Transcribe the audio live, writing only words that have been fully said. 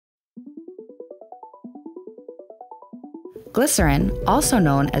Glycerin, also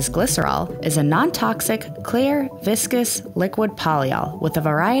known as Glycerol, is a non-toxic, clear, viscous, liquid polyol with a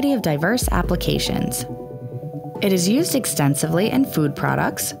variety of diverse applications. It is used extensively in food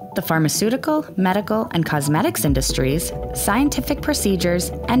products, the pharmaceutical, medical, and cosmetics industries, scientific procedures,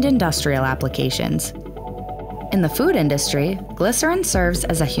 and industrial applications. In the food industry, glycerin serves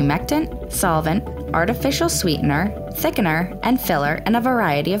as a humectant, solvent, artificial sweetener, thickener, and filler in a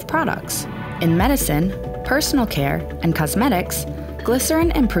variety of products. In medicine, personal care, and cosmetics,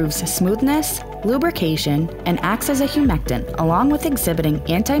 glycerin improves smoothness, lubrication, and acts as a humectant along with exhibiting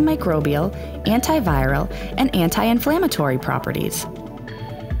antimicrobial, antiviral, and anti-inflammatory properties.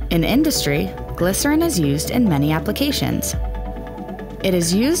 In industry, glycerin is used in many applications. It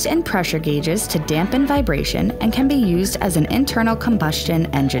is used in pressure gauges to dampen vibration and can be used as an internal combustion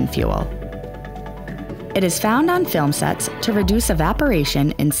engine fuel. It is found on film sets to reduce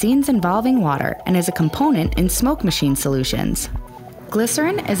evaporation in scenes involving water and is a component in smoke machine solutions.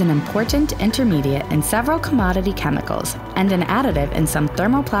 Glycerin is an important intermediate in several commodity chemicals and an additive in some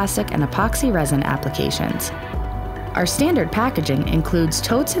thermoplastic and epoxy resin applications. Our standard packaging includes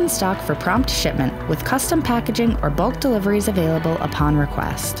totes in stock for prompt shipment with custom packaging or bulk deliveries available upon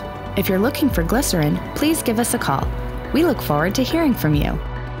request. If you're looking for glycerin, please give us a call. We look forward to hearing from you.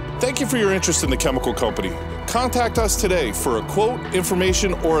 Thank you for your interest in the chemical company. Contact us today for a quote,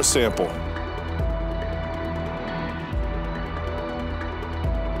 information, or a sample.